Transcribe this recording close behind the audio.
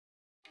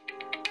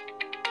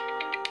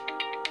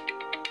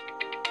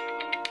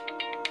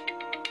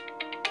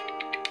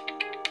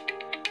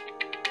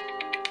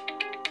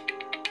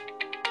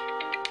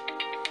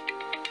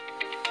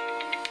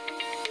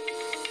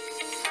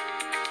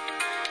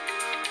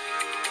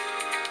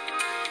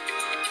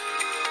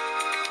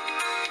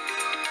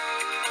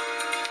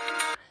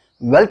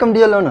Welcome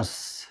dear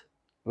learners,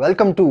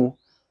 welcome to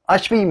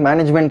Ashvi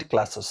Management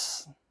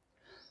Classes.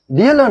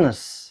 Dear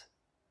learners,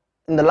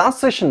 in the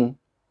last session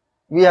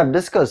we have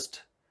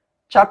discussed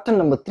chapter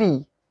number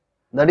 3,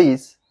 that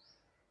is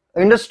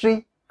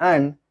Industry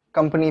and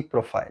Company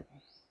Profile.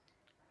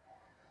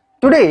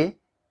 Today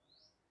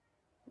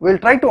we will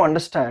try to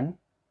understand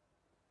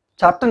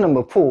chapter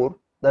number 4,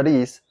 that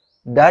is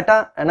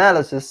Data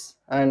Analysis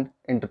and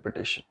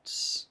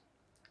Interpretations.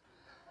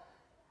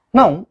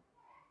 Now,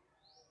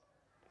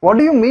 what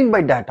do you mean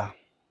by data?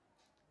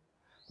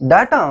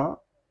 Data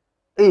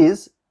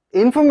is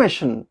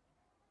information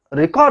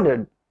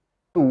recorded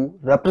to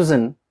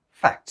represent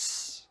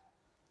facts.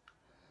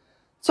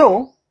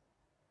 So,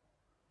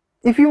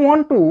 if you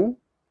want to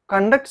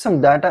conduct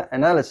some data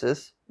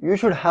analysis, you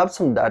should have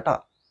some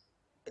data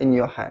in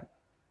your hand.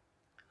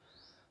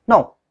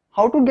 Now,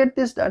 how to get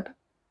this data?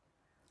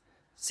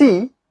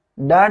 See,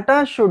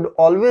 data should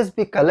always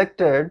be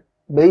collected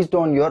based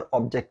on your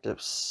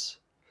objectives.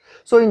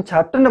 So in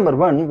chapter number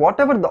 1,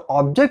 whatever the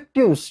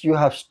objectives you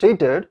have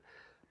stated,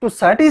 to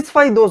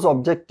satisfy those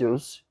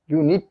objectives,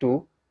 you need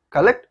to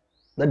collect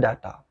the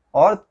data,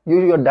 or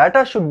your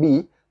data should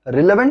be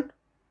relevant,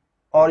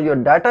 or your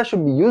data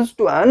should be used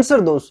to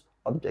answer those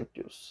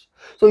objectives.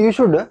 So you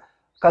should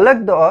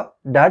collect the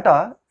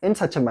data in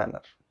such a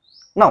manner.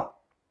 Now,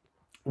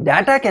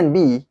 data can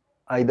be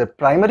either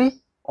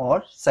primary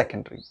or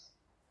secondary.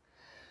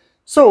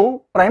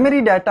 So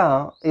primary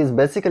data is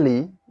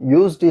basically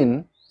used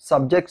in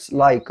subjects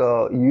like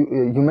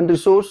human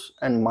resource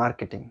and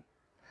marketing.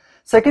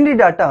 Secondary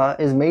data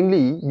is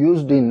mainly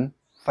used in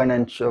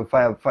financial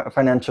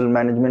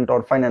management,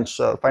 or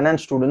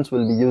finance students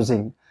will be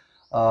using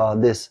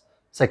this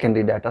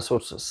secondary data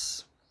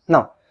sources.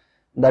 Now,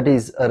 that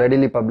is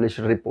readily published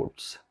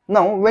reports.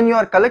 Now, when you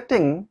are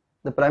collecting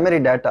the primary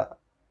data,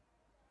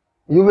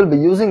 you will be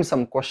using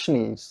some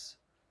questionnaires,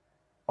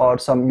 or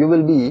you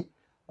will be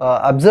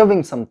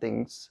observing some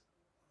things,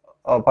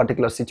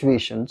 particular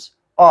situations,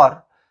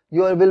 or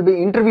you will be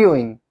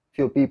interviewing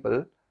few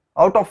people,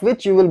 out of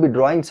which you will be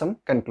drawing some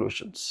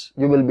conclusions.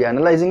 You will be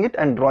analyzing it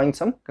and drawing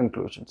some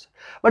conclusions.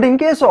 But in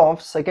case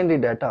of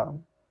secondary data,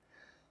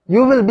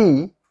 you will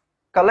be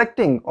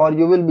collecting, or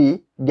you will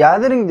be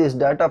gathering this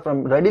data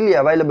from readily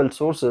available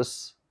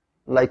sources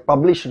like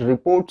published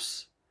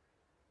reports,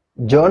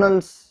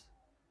 journals,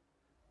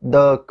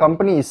 the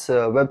company's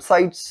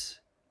websites,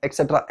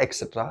 etc.,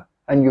 etc.,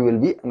 and you will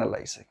be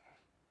analyzing.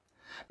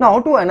 Now,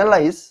 how to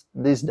analyze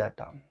this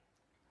data?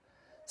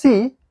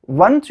 See,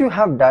 once you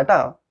have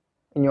data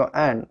in your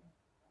hand,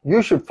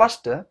 you should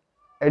first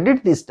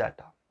edit this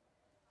data,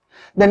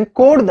 then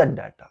code that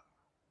data,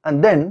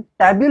 and then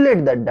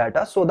tabulate that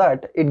data so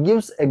that it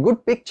gives a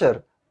good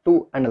picture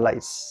to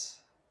analyze.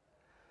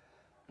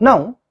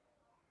 Now,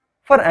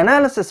 for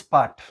analysis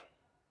part,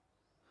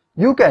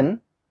 you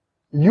can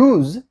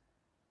use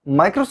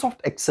Microsoft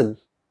Excel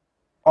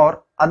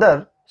or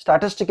other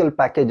statistical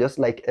packages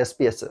like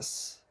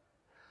SPSS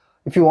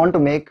if you want to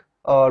make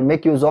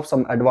use of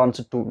some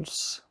advanced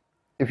tools.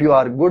 If you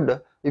are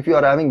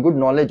having good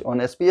knowledge on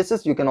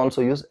SPSS, you can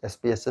also use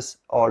SPSS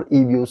or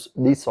eViews.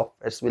 These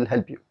softwares will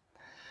help you.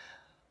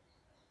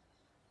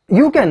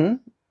 You can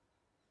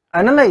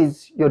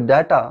analyze your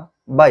data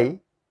by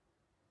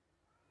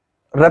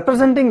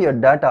representing your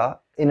data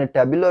in a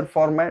tabular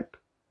format,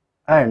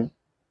 and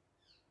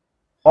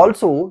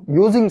also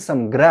using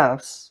some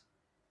graphs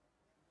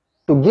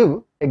to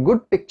give a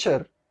good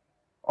picture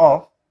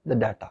of the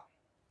data.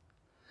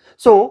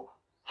 So,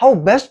 how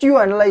best you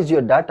analyze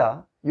your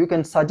data? You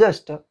can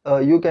suggest,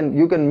 you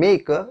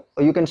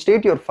can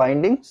state your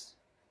findings,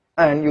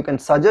 and you can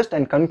suggest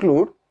and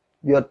conclude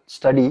your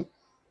study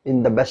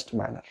in the best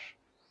manner.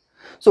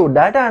 So,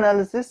 data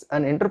analysis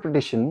and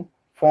interpretation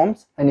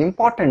forms an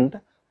important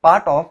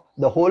part of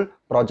the whole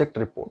project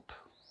report.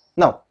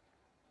 Now,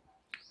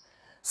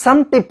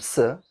 some tips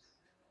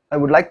I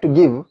would like to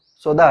give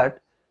so that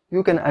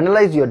you can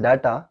analyze your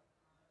data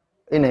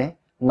in a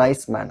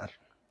nice manner.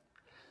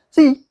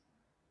 See,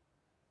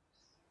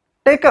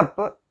 take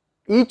up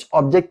each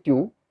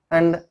objective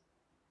and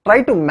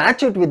try to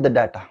match it with the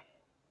data,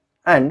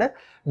 and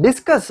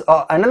discuss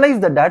or analyze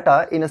the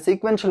data in a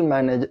sequential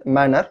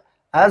manner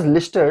as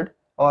listed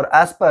or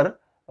as per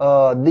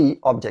the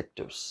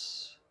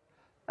objectives.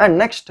 And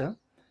next,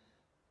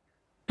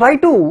 try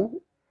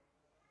to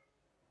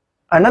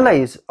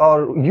analyze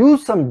or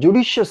use some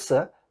judicious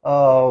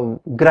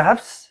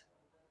graphs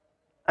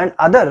and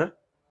other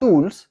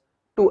tools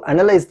to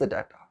analyze the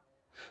data.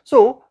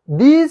 So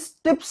these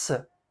tips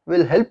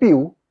will help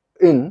you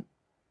in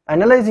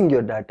analyzing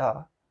your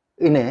data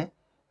in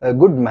a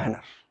good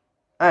manner,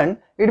 and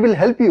it will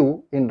help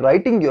you in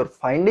writing your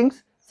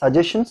findings,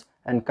 suggestions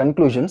and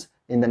conclusions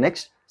in the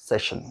next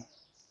session.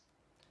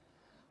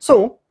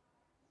 So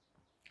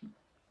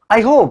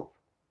I hope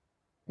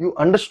you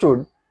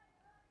understood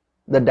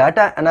the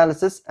data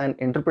analysis and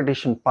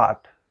interpretation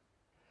part.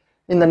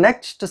 In the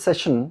next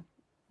session,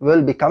 we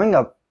will be coming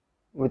up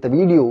with a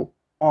video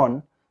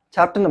on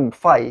chapter number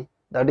 5,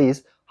 that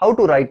is how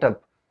to write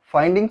up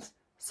findings,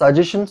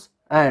 suggestions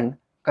and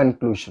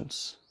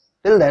conclusions.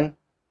 Till then,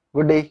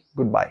 good day,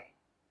 goodbye.